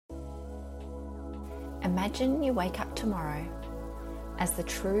Imagine you wake up tomorrow as the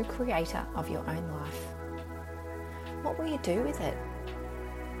true creator of your own life. What will you do with it?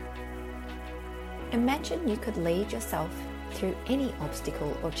 Imagine you could lead yourself through any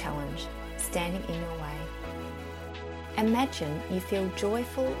obstacle or challenge standing in your way. Imagine you feel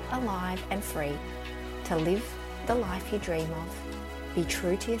joyful, alive and free to live the life you dream of, be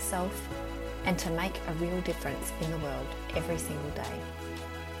true to yourself, and to make a real difference in the world every single day.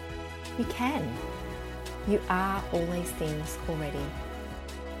 You can. You are all these things already.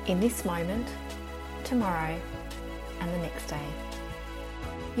 In this moment, tomorrow, and the next day.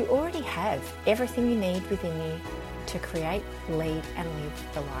 You already have everything you need within you to create, lead, and live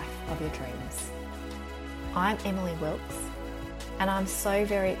the life of your dreams. I'm Emily Wilkes, and I'm so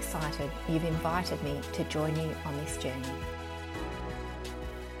very excited you've invited me to join you on this journey.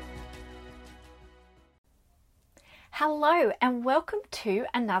 Hello and welcome to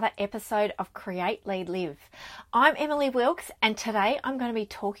another episode of Create, Lead, Live. I'm Emily Wilkes, and today I'm going to be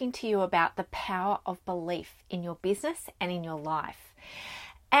talking to you about the power of belief in your business and in your life.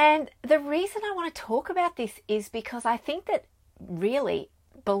 And the reason I want to talk about this is because I think that really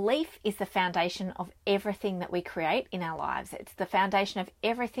belief is the foundation of everything that we create in our lives. It's the foundation of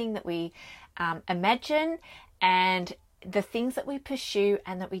everything that we imagine and the things that we pursue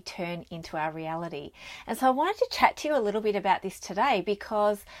and that we turn into our reality. And so I wanted to chat to you a little bit about this today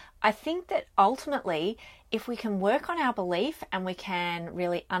because I think that ultimately, if we can work on our belief and we can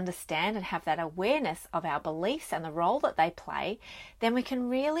really understand and have that awareness of our beliefs and the role that they play, then we can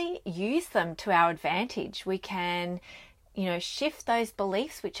really use them to our advantage. We can shift those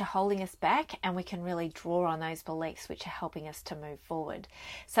beliefs which are holding us back, and we can really draw on those beliefs which are helping us to move forward.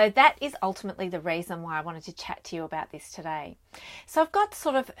 So that is ultimately the reason why I wanted to chat to you about this today. So I've got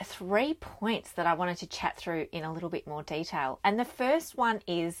sort of 3 points that I wanted to chat through in a little bit more detail. And the first one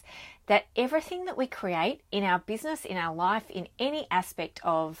is that everything that we create in our business, in our life, in any aspect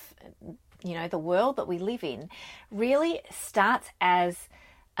of the world that we live in, really starts as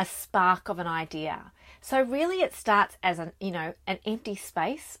a spark of an idea. So really it starts as an empty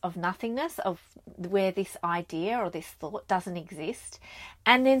space of nothingness, of where this idea or this thought doesn't exist.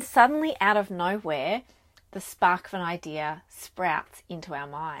 And then suddenly out of nowhere, the spark of an idea sprouts into our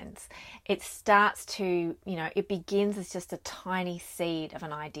minds. It starts to, it begins as just a tiny seed of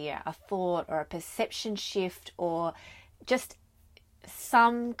an idea, a thought or a perception shift, or just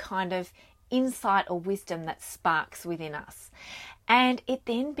some kind of insight or wisdom that sparks within us. And it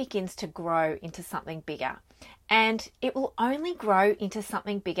then begins to grow into something bigger. And it will only grow into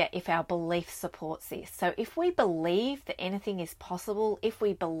something bigger if our belief supports this. So if we believe that anything is possible, if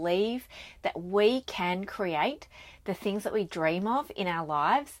we believe that we can create the things that we dream of in our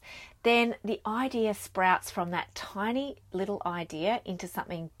lives, then the idea sprouts from that tiny little idea into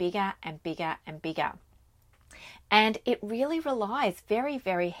something bigger and bigger and bigger. And it really relies very,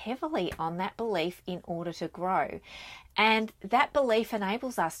 very heavily on that belief in order to grow. And that belief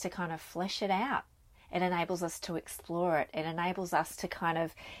enables us to kind of flesh it out. It enables us to explore it. It enables us to kind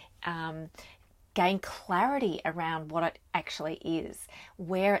of gain clarity around what it actually is,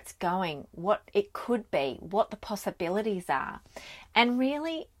 where it's going, what it could be, what the possibilities are. And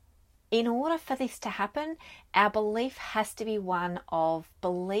really, in order for this to happen, our belief has to be one of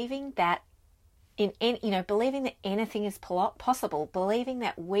believing that believing that anything is possible, believing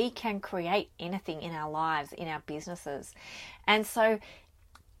that we can create anything in our lives, in our businesses. And so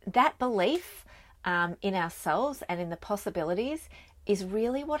that belief in ourselves and in the possibilities is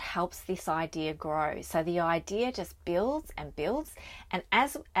really what helps this idea grow. So the idea just builds and builds, and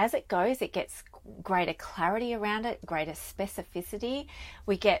as it goes, it gets greater clarity around it, greater specificity.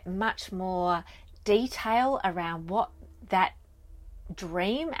 We get much more detail around what that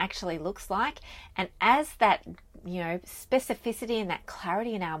dream actually looks like, and as that specificity and that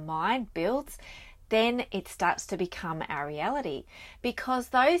clarity in our mind builds, then it starts to become our reality, because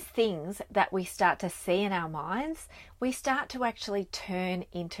those things that we start to see in our minds, we start to actually turn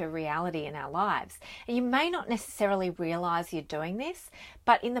into reality in our lives. And you may not necessarily realize you're doing this,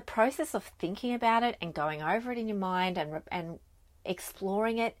 but in the process of thinking about it and going over it in your mind and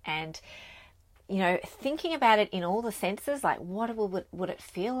exploring it and thinking about it in all the senses, like what would it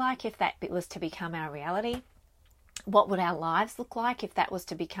feel like if that was to become our reality? What would our lives look like if that was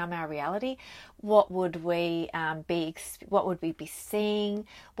to become our reality? What would we be seeing?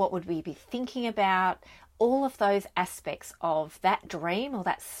 What would we be thinking about? all of those aspects of that dream or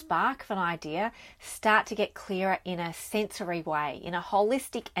that spark of an idea start to get clearer in a sensory way, in a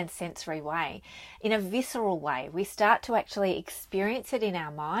holistic and sensory way, in a visceral way. We start to actually experience it in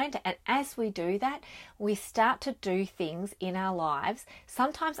our mind, and as we do that, we start to do things in our lives,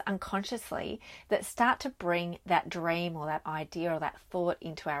 sometimes unconsciously, that start to bring that dream or that idea or that thought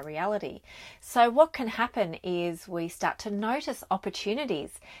into our reality. So what can happen is we start to notice opportunities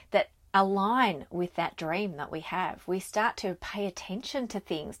that align with that dream that we have. We start to pay attention to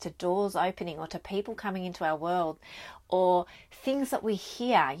things, to doors opening or to people coming into our world, or things that we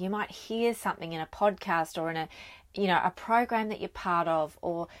hear. You might hear something in a podcast or in a program that you're part of,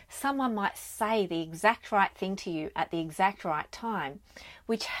 or someone might say the exact right thing to you at the exact right time,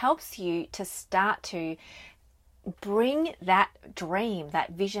 which helps you to start to bring that dream,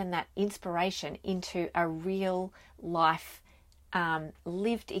 that vision, that inspiration into a real life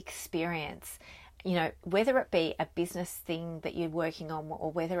lived experience, whether it be a business thing that you're working on or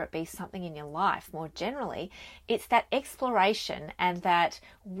whether it be something in your life more generally. It's that exploration and that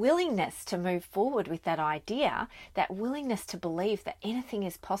willingness to move forward with that idea, that willingness to believe that anything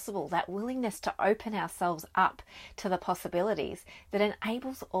is possible, that willingness to open ourselves up to the possibilities that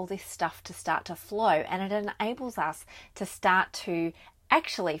enables all this stuff to start to flow, and it enables us to start to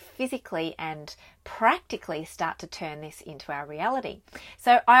actually physically and practically start to turn this into our reality.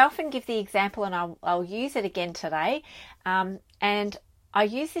 So I often give the example, and I'll use it again today. And I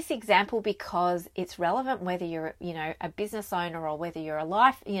use this example because it's relevant whether you're, a business owner or whether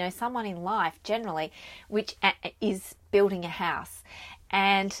you're someone in life generally, which is building a house.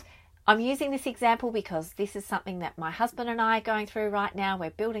 And I'm using this example because this is something that my husband and I are going through right now. We're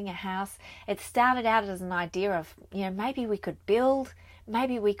building a house. It started out as an idea of, maybe we could build,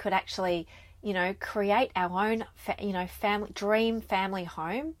 maybe we could actually, create our own, dream family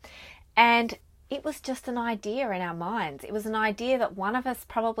home. And it was just an idea in our minds. It was an idea that one of us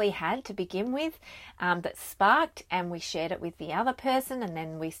probably had to begin with, that sparked, and we shared it with the other person, and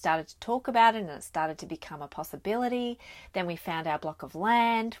then we started to talk about it and it started to become a possibility. Then we found our block of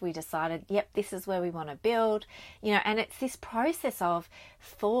land. We decided, yep, this is where we want to build, and it's this process of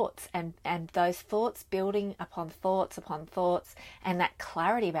thoughts and those thoughts building upon thoughts, and that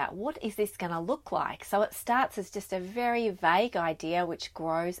clarity about what is this going to look like. So it starts as just a very vague idea which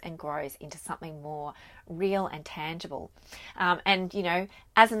grows and grows into something more real and tangible.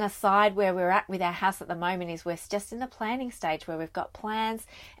 As an aside, where we're at with our house at the moment is we're just in the planning stage where we've got plans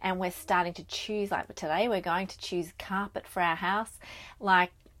and we're starting to choose, like today we're going to choose carpet for our house.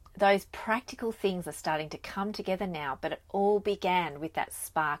 Like, those practical things are starting to come together now, but it all began with that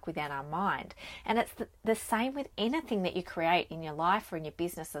spark within our mind. And it's the same with anything that you create in your life or in your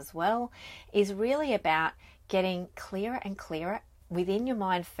business as well, is really about getting clearer and clearer within your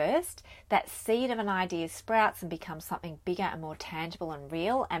mind first. That seed of an idea sprouts and becomes something bigger and more tangible and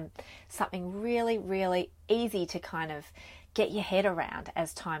real, and something really, really easy to kind of get your head around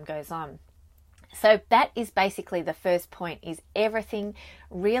as time goes on. So that is basically the first point, is everything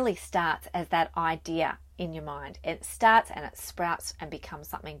really starts as that idea in your mind. It starts and it sprouts and becomes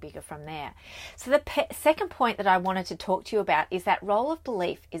something bigger from there. So the second point that I wanted to talk to you about is that role of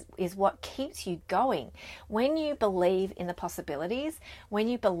belief is what keeps you going. When you believe in the possibilities, when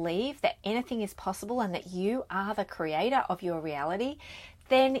you believe that anything is possible and that you are the creator of your reality,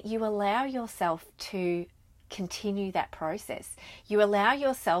 then you allow yourself to continue that process. You allow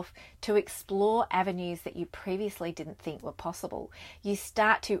yourself to explore avenues that you previously didn't think were possible. You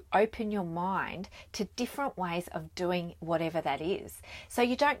start to open your mind to different ways of doing whatever that is. So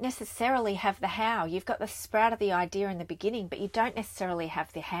you don't necessarily have the how. You've got the sprout of the idea in the beginning, but you don't necessarily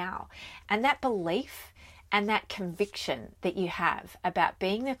have the how. And that belief and that conviction that you have about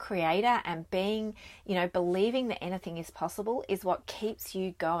being the creator and being, believing that anything is possible is what keeps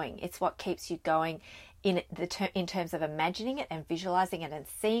you going. It's what keeps you going in terms of imagining it and visualizing it and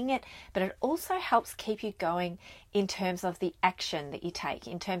seeing it, but it also helps keep you going in terms of the action that you take,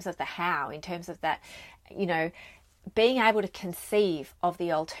 in terms of the how, in terms of that, being able to conceive of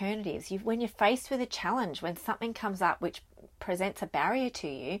the alternatives. When you're faced with a challenge, when something comes up which presents a barrier to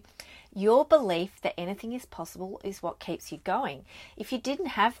you, your belief that anything is possible is what keeps you going. If you didn't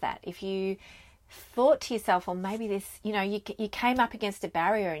have that, if you thought to yourself, or maybe this, you came up against a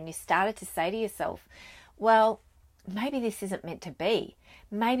barrier and you started to say to yourself, well, maybe this isn't meant to be.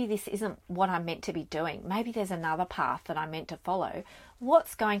 Maybe this isn't what I'm meant to be doing. Maybe there's another path that I'm meant to follow.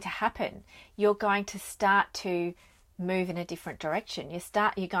 What's going to happen? You're going to start to move in a different direction.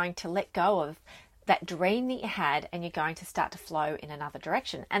 You're going to let go of that dream that you had, and you're going to start to flow in another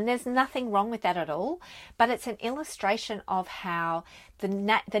direction. And there's nothing wrong with that at all, but it's an illustration of how the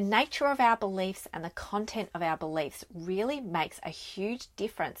nature of our beliefs and the content of our beliefs really makes a huge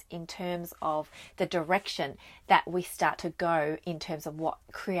difference in terms of the direction that we start to go in terms of what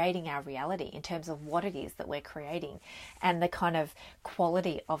creating our reality, in terms of what it is that we're creating, and the kind of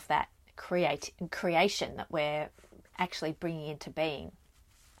quality of that creation that we're actually bringing into being.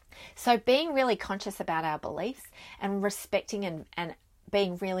 So being really conscious about our beliefs and respecting and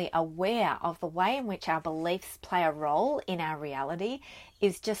being really aware of the way in which our beliefs play a role in our reality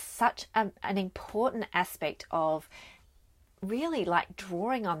is just such an important aspect of really like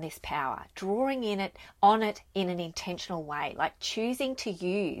drawing on this power, drawing on it in an intentional way, like choosing to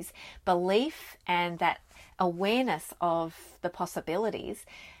use belief and that awareness of the possibilities,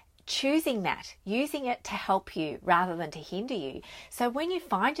 choosing that, using it to help you rather than to hinder you. So when you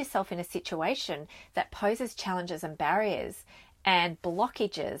find yourself in a situation that poses challenges and barriers and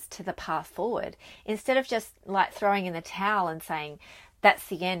blockages to the path forward, instead of just like throwing in the towel and saying, that's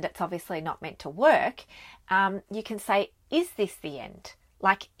the end, it's obviously not meant to work, you can say, is this the end?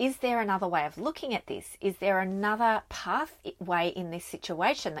 Like, is there another way of looking at this? Is there another pathway in this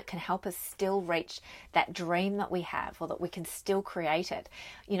situation that can help us still reach that dream that we have, or that we can still create it?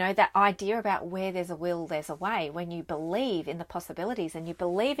 You know, that idea about where there's a will, there's a way. When you believe in the possibilities and you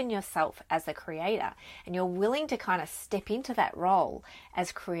believe in yourself as a creator, and you're willing to kind of step into that role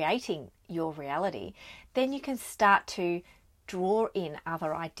as creating your reality, then you can start to draw in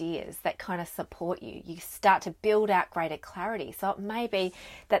other ideas that kind of support you. You start to build out greater clarity. So it may be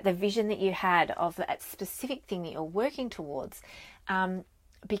that the vision that you had of that specific thing that you're working towards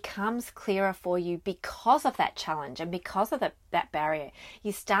becomes clearer for you because of that challenge and because of that barrier.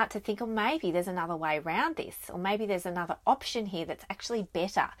 You start to think, oh, maybe there's another way around this, or maybe there's another option here that's actually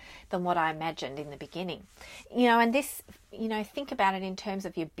better than what I imagined in the beginning. You know, and this, you know, think about it in terms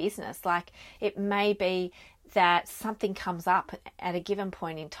of your business. Like, it may be that something comes up at a given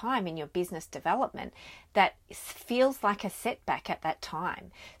point in time in your business development that feels like a setback at that time.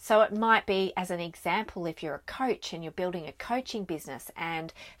 So it might be, as an example, if you're a coach and you're building a coaching business,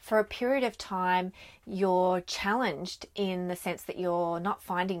 and for a period of time you're challenged in the sense that you're not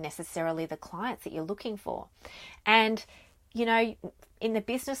finding necessarily the clients that you're looking for. And, you know, in the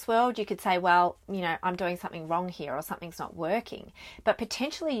business world, you could say, well, you know, I'm doing something wrong here, or something's not working. But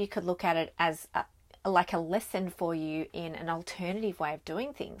potentially you could look at it as like a lesson for you in an alternative way of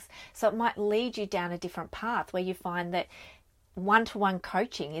doing things. So it might lead you down a different path where you find that one-to-one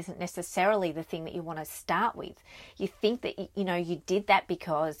coaching isn't necessarily the thing that you want to start with. You think that, you know, you did that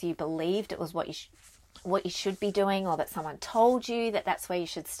because you believed it was what you should be doing, or that someone told you that that's where you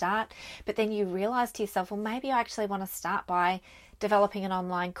should start. But then you realize to yourself, well, maybe I actually want to start by developing an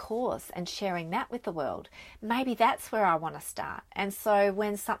online course and sharing that with the world. Maybe that's where I want to start. And so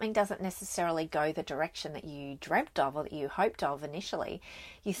when something doesn't necessarily go the direction that you dreamt of or that you hoped of initially,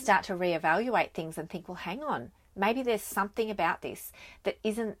 you start to reevaluate things and think, well, hang on, maybe there's something about this that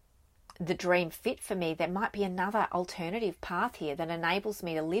isn't the dream fit for me. There might be another alternative path here that enables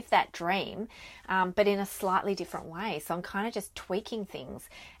me to live that dream, but in a slightly different way. So I'm kind of just tweaking things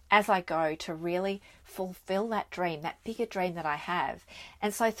as I go to really fulfill that dream, that bigger dream that I have.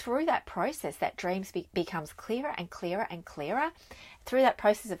 And so through that process, that dream becomes clearer and clearer and clearer. Through that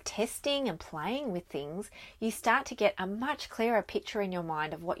process of testing and playing with things, you start to get a much clearer picture in your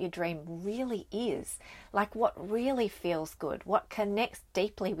mind of what your dream really is, like what really feels good, what connects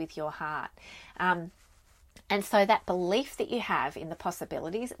deeply with your heart. And so that belief that you have in the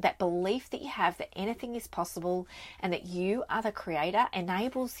possibilities, that belief that you have that anything is possible and that you are the creator,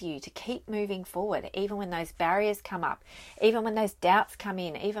 enables you to keep moving forward, even when those barriers come up, even when those doubts come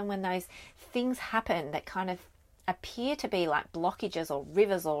in, even when those things happen that kind of appear to be like blockages or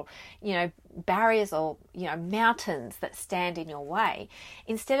rivers or, you know, barriers or, you know, mountains that stand in your way.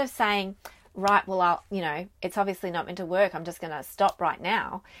 Instead of saying, right, well, it's obviously not meant to work, I'm just going to stop right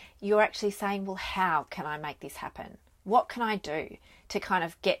now. You're actually saying, well, how can I make this happen? What can I do to kind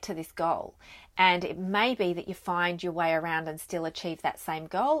of get to this goal? And it may be that you find your way around and still achieve that same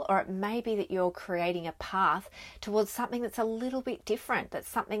goal, or it may be that you're creating a path towards something that's a little bit different, that's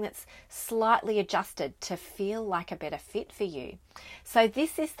something that's slightly adjusted to feel like a better fit for you. So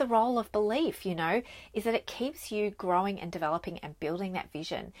this is the role of belief, you know, is that it keeps you growing and developing and building that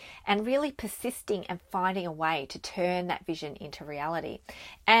vision and really persisting and finding a way to turn that vision into reality.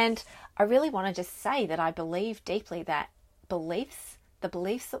 And I really want to just say that I believe deeply that the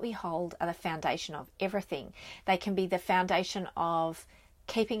beliefs that we hold are the foundation of everything. They can be the foundation of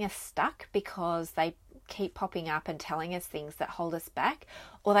keeping us stuck because they keep popping up and telling us things that hold us back,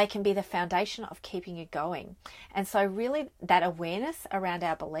 or they can be the foundation of keeping you going. And so really that awareness around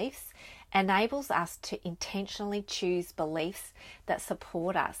our beliefs enables us to intentionally choose beliefs that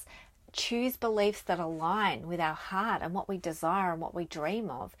support us, choose beliefs that align with our heart and what we desire and what we dream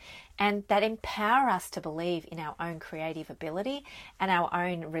of, and that empower us to believe in our own creative ability and our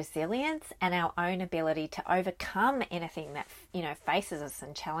own resilience and our own ability to overcome anything that, faces us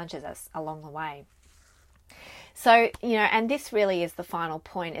and challenges us along the way. So, and this really is the final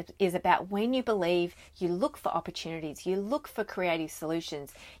point. It is about when you believe, you look for opportunities, you look for creative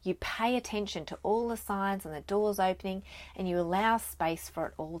solutions, you pay attention to all the signs and the doors opening, and you allow space for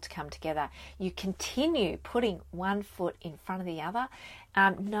it all to come together. You continue putting one foot in front of the other,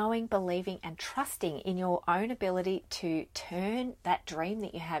 knowing, believing, and trusting in your own ability to turn that dream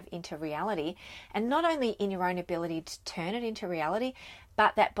that you have into reality, and not only in your own ability to turn it into reality,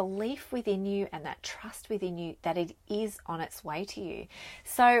 but that belief within you and that trust within you that it is on its way to you.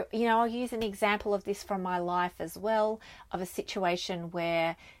 So, I'll use an example of this from my life as well, of a situation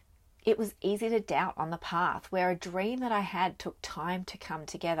where it was easy to doubt on the path, where a dream that I had took time to come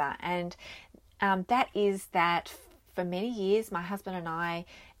together. And that is that for many years, my husband and I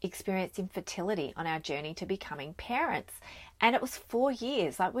experienced infertility on our journey to becoming parents. And it was 4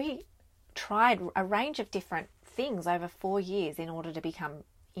 years. Like, we tried a range of different things over 4 years in order to become,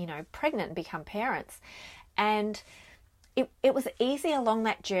 pregnant and become parents. And it was easy along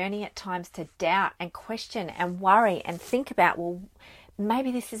that journey at times to doubt and question and worry and think about, well, maybe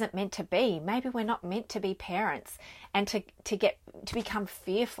this isn't meant to be. Maybe we're not meant to be parents, and to become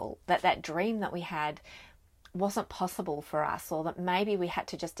fearful that that dream that we had wasn't possible for us, or that maybe we had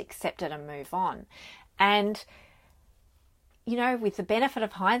to just accept it and move on. And with the benefit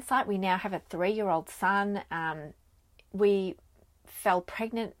of hindsight, we now have a 3-year-old son. We fell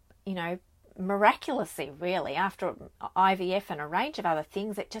pregnant, miraculously, really, after IVF and a range of other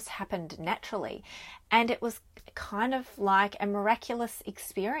things. It just happened naturally. And it was kind of like a miraculous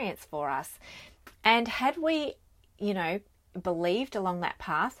experience for us. And had we, believed along that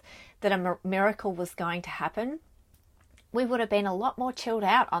path that a miracle was going to happen, we would have been a lot more chilled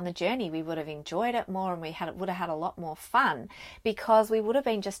out on the journey. We would have enjoyed it more, and would have had a lot more fun, because we would have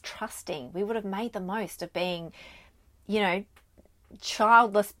been just trusting. We would have made the most of being,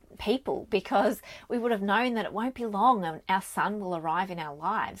 childless people, because we would have known that it won't be long and our son will arrive in our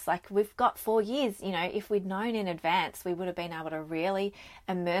lives. Like, we've got 4 years, if we'd known in advance, we would have been able to really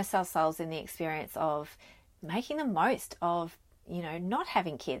immerse ourselves in the experience of making the most of not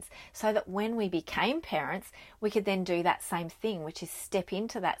having kids, so that when we became parents, we could then do that same thing, which is step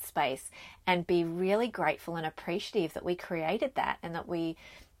into that space and be really grateful and appreciative that we created that and that we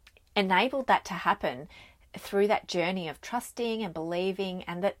enabled that to happen through that journey of trusting and believing,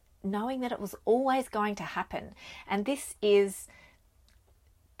 and that knowing that it was always going to happen. And this is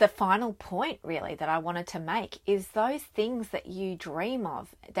the final point, really, that I wanted to make, is those things that you dream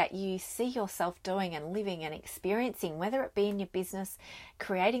of, that you see yourself doing and living and experiencing, whether it be in your business,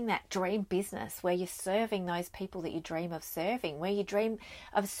 creating that dream business where you're serving those people that you dream of serving, where you dream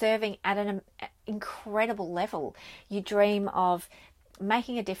of serving at an incredible level. You dream of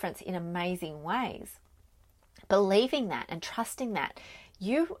making a difference in amazing ways. Believing that and trusting that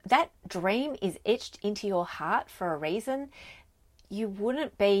that dream is etched into your heart for a reason. You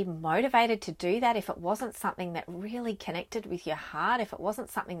wouldn't be motivated to do that if it wasn't something that really connected with your heart, if it wasn't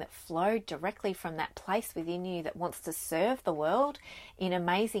something that flowed directly from that place within you that wants to serve the world in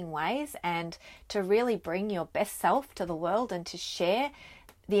amazing ways and to really bring your best self to the world and to share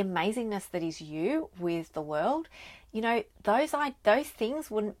the amazingness that is you with the world. Those things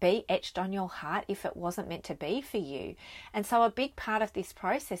wouldn't be etched on your heart if it wasn't meant to be for you. And so a big part of this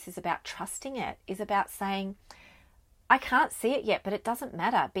process is about trusting it, is about saying, I can't see it yet, but it doesn't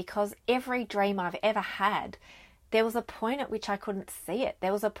matter, because every dream I've ever had, there was a point at which I couldn't see it.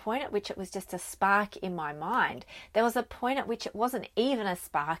 There was a point at which it was just a spark in my mind. There was a point at which it wasn't even a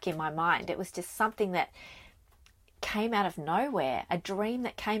spark in my mind. It was just something that came out of nowhere, a dream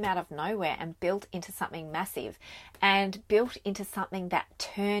that came out of nowhere and built into something massive and built into something that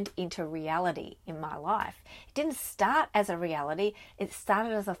turned into reality in my life. It didn't start as a reality, it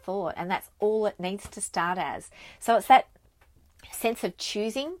started as a thought, and that's all it needs to start as. So it's that sense of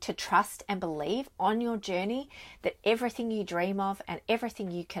choosing to trust and believe on your journey that everything you dream of and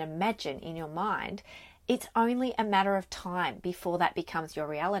everything you can imagine in your mind It's only a matter of time before that becomes your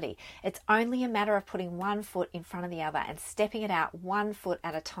reality. It's only a matter of putting one foot in front of the other and stepping it out one foot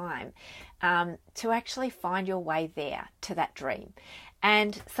at a time to actually find your way there to that dream.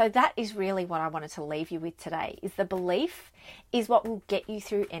 And so that is really what I wanted to leave you with today, is the belief is what will get you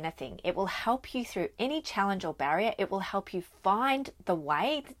through anything. It will help you through any challenge or barrier. It will help you find the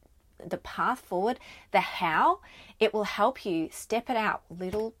way, the path forward, the how. It will help you step it out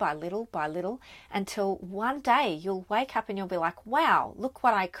little by little by little until one day you'll wake up and you'll be like, wow, look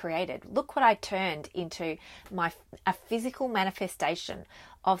what I created. Look what I turned into a physical manifestation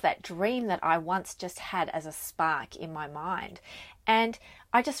of that dream that I once just had as a spark in my mind. And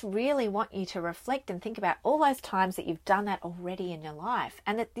I just really want you to reflect and think about all those times that you've done that already in your life,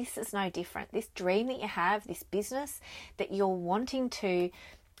 and that this is no different. This dream that you have, this business that you're wanting to,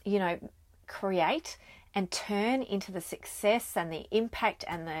 create and turn into the success and the impact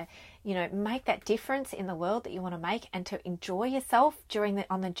and the, make that difference in the world that you want to make, and to enjoy yourself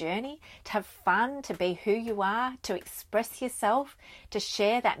on the journey, to have fun, to be who you are, to express yourself, to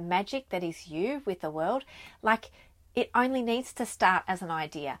share that magic that is you with the world. Like, it only needs to start as an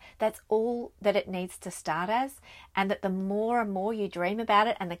idea. That's all that it needs to start as. And that the more and more you dream about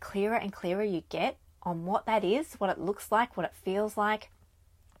it, and the clearer and clearer you get on what that is, what it looks like, what it feels like,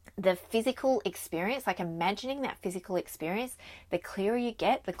 the physical experience, like imagining that physical experience, the clearer you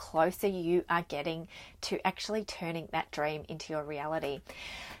get, the closer you are getting to actually turning that dream into your reality.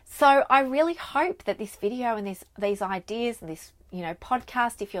 So I really hope that this video and these ideas and this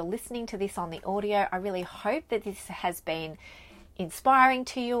podcast, if you're listening to this on the audio, I really hope that this has been inspiring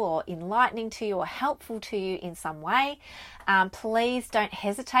to you or enlightening to you or helpful to you in some way. Please don't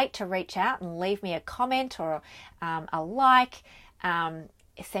hesitate to reach out and leave me a comment or a like.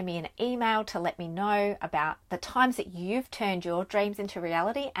 Send me an email to let me know about the times that you've turned your dreams into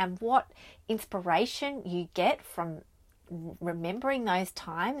reality and what inspiration you get from remembering those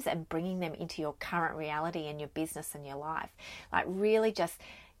times and bringing them into your current reality and your business and your life. Like, really just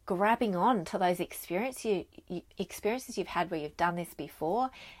grabbing on to those experiences you've had where you've done this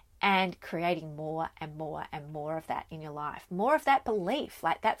before, and creating more and more and more of that in your life. More of that belief.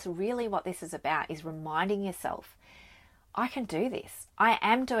 Like, that's really what this is about, is reminding yourself, I can do this. I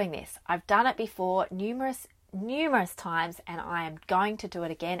am doing this. I've done it before numerous times, and I am going to do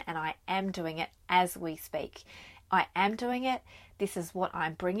it again, and I am doing it as we speak. I am doing it. This is what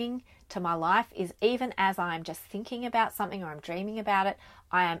I'm bringing to my life, is even as I'm just thinking about something or I'm dreaming about it,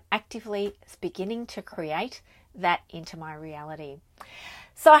 I am actively beginning to create that into my reality.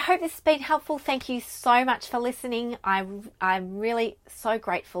 So I hope this has been helpful. Thank you so much for listening. I'm really so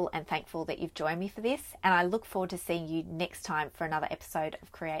grateful and thankful that you've joined me for this, and I look forward to seeing you next time for another episode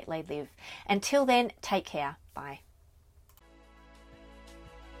of Create, Lead, Live. Until then, take care. Bye.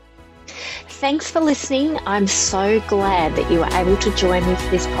 Thanks for listening. I'm so glad that you were able to join me for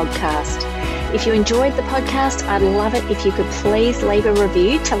this podcast. If you enjoyed the podcast, I'd love it if you could please leave a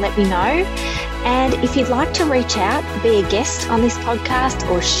review to let me know. And if you'd like to reach out, be a guest on this podcast,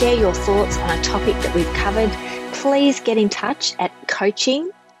 or share your thoughts on a topic that we've covered, please get in touch at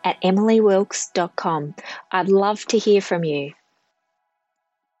coaching@emilywilkes.com. I'd love to hear from you.